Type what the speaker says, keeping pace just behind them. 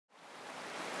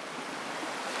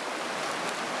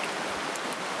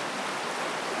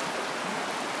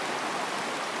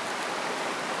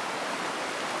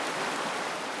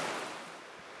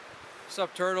What's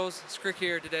up, turtles? It's Krik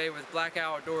here today with Black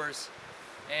Outdoors,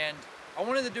 and I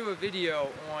wanted to do a video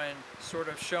on sort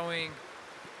of showing,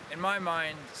 in my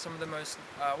mind, some of the most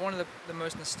one of the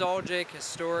most nostalgic,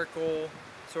 historical,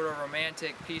 sort of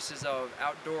romantic pieces of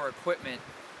outdoor equipment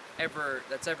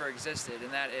that's ever existed,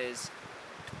 and that is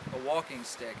a walking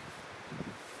stick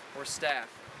or staff.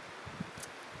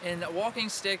 And a walking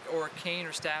stick or cane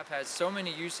or staff has so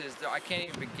many uses that I can't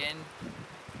even begin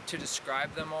to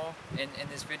describe them all in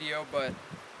this video, but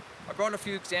I brought a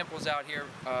few examples out here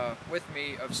with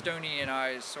me of Stony and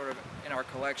I's sort of in our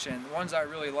collection. The ones I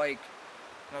really like,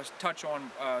 and I'll touch on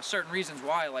certain reasons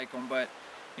why I like them, but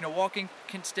you know, walking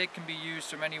stick can be used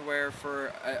from anywhere for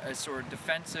a sort of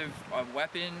defensive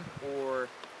weapon, or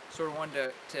sort of one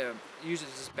to use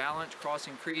as balance,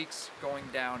 crossing creeks, going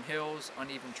down hills,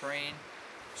 uneven terrain,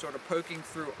 sort of poking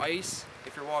through ice.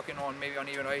 If you're walking on maybe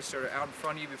uneven ice, sort of out in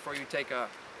front of you before you take a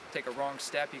wrong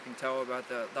step, you can tell about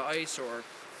the ice. Or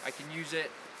I can use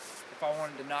it if I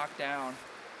wanted to knock down,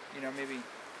 you know, maybe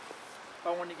if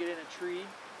I wanted to get in a tree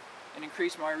and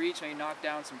increase my reach, maybe knock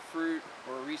down some fruit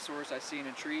or a resource I see in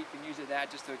a tree, you can use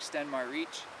that just to extend my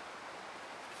reach.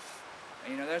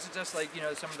 And, you know, that's just like, you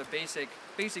know, some of the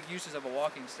basic uses of a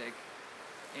walking stick.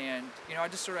 And, you know, I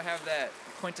just sort of have that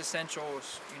quintessential,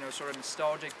 you know, sort of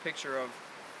nostalgic picture of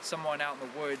someone out in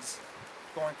the woods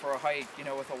going for a hike, you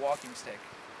know, with a walking stick.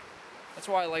 That's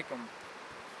why I like them.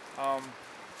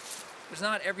 It's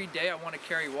not every day I want to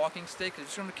carry a walking stick. I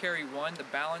just want to carry one. The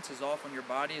balance is off on your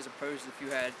body, as opposed to if you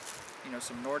had, you know,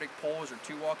 some Nordic poles or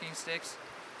two walking sticks.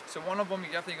 So one of them,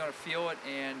 you're definitely going to feel it,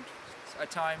 and at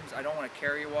times I don't want to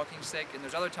carry a walking stick, and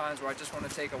there's other times where I just want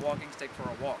to take a walking stick for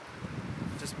a walk.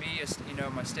 Just me, you know,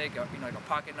 my stick, you know, like a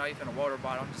pocket knife and a water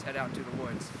bottle, just head out into the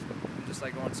woods, and just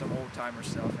like on some old timer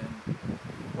stuff. And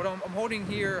what I'm holding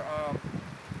here,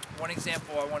 one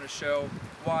example I want to show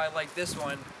why I like this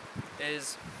one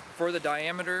is for the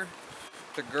diameter,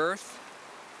 the girth.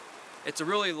 It's a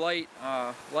really light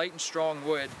and strong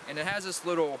wood, and it has this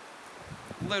little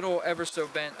ever so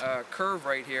bent curve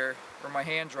right here where my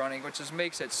hand's running, which just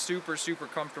makes it super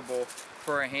comfortable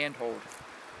for a handhold,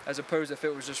 as opposed to if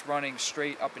it was just running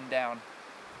straight up and down,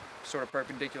 sort of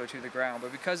perpendicular to the ground.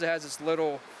 But because it has this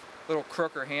little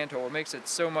crook or handhold, it makes it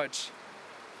so much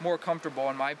more comfortable,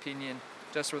 in my opinion,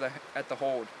 just at the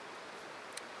hold.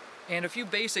 And a few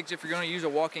basics if you're going to use a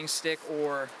walking stick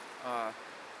or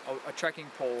a trekking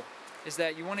pole is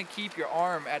that you want to keep your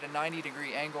arm at a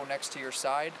 90-degree angle next to your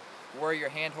side, where your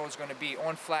handhold is going to be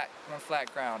on flat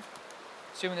ground.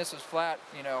 Assuming this is flat,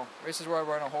 you know, this is where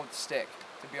we're going to hold the stick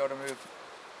to be able to move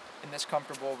in this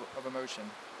comfortable of a motion.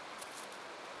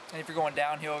 And if you're going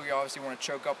downhill, you obviously want to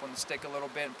choke up on the stick a little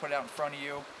bit and put it out in front of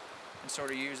you and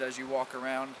sort of use as you walk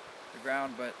around the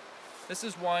ground. But this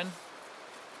is one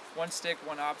stick,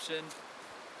 one option.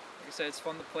 Like I said, it's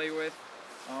fun to play with.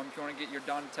 If you want to get your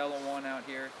Donatello one out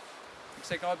here, the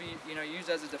stick will be, you know, used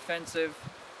as a defensive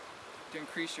to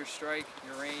increase your strike,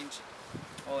 your range,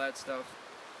 all that stuff.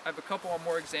 I have a couple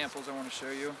more examples I want to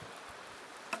show you.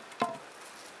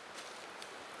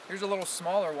 Here's a little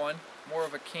smaller one, more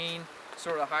of a cane,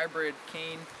 sort of hybrid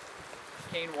cane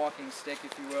walking stick,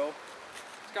 if you will.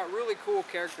 It's got really cool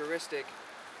characteristic,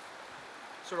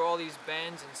 sort of all these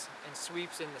bends and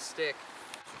sweeps in the stick.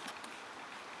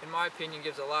 In my opinion,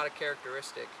 gives a lot of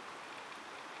characteristic,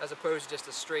 as opposed to just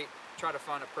a straight, try to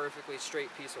find a perfectly straight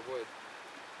piece of wood.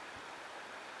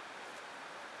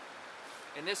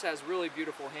 And this has really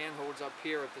beautiful handholds up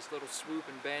here with this little swoop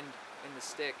and bend in the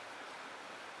stick.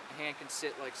 The hand can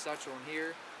sit like such on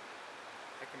here.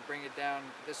 I can bring it down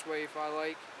this way if I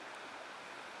like.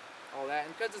 All that.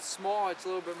 And because it's small, it's a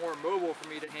little bit more mobile for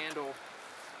me to handle.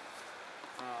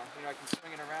 You know, I can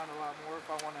swing it around a lot more if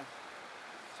I want to.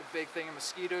 It's a big thing of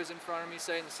mosquitoes in front of me,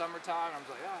 say in the summertime. I'm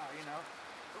like, you know,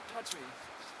 don't touch me.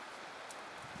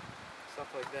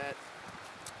 Stuff like that.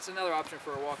 It's another option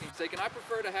for a walking stick, and I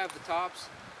prefer to have the tops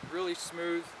really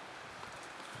smooth.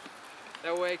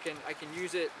 That way I can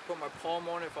use it, put my palm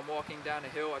on it if I'm walking down a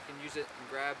hill. I can use it and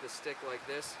grab the stick like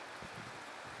this.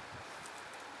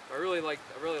 I really like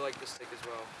this stick as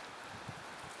well.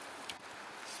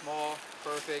 Small,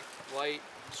 perfect, light,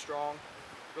 strong,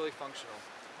 really functional.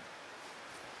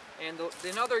 And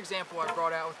another example I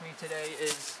brought out with me today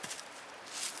is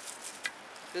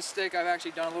this stick. I've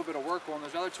actually done a little bit of work on.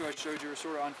 Those other two I showed you are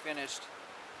sort of unfinished.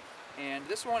 And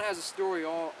this one has a story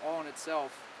all in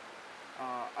itself.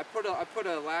 I put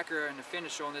a lacquer and a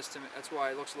finish on this, that's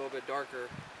why it looks a little bit darker.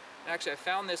 And actually, I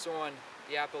found this on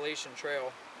the Appalachian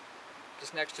Trail,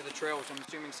 just next to the trail, which I'm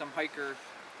assuming some hiker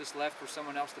just left for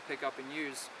someone else to pick up and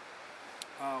use.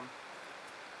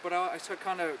 But I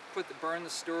kind of burned the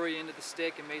story into the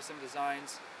stick and made some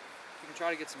designs. You can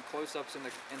try to get some close-ups in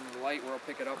the light where I'll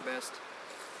pick it up best.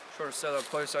 Sort of set up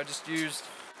close. So I just used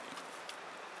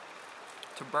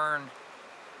to burn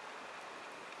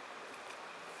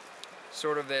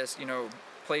sort of this, you know,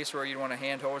 place where you'd want to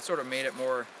hand hold. It sort of made it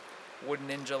more wood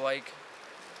ninja-like.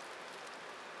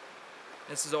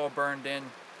 This is all burned in.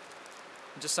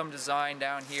 Just some design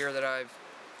down here that I've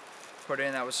put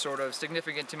in that was sort of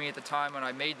significant to me at the time when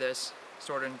I made this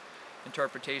sort of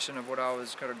interpretation of what I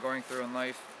was kind of going through in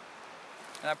life.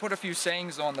 And I put a few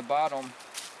sayings on the bottom.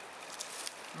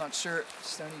 I'm not sure,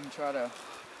 Stony, you can try to...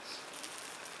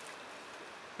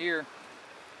 Here,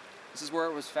 this is where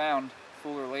it was found,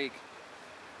 Fuller Lake.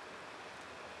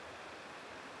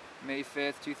 May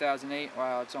 5th, 2008.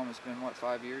 Wow, it's almost been, what,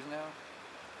 5 years now?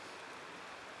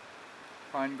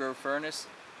 Pine Grove Furnace,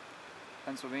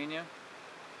 Pennsylvania.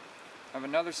 I have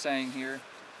another saying here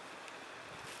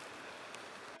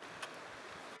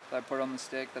that I put on the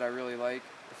stick that I really like.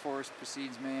 The forest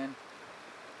precedes man,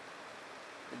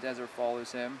 the desert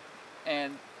follows him.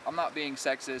 And I'm not being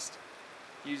sexist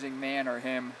using man or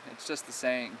him, it's just the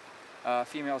saying.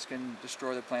 Females can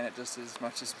destroy the planet just as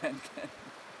much as men can.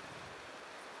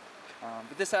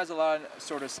 But this has a lot of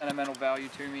sort of sentimental value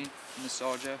to me,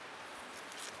 nostalgia.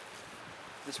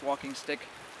 This walking stick.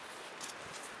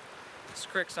 This is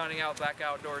Krik signing out, back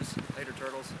outdoors. Later,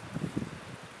 turtles.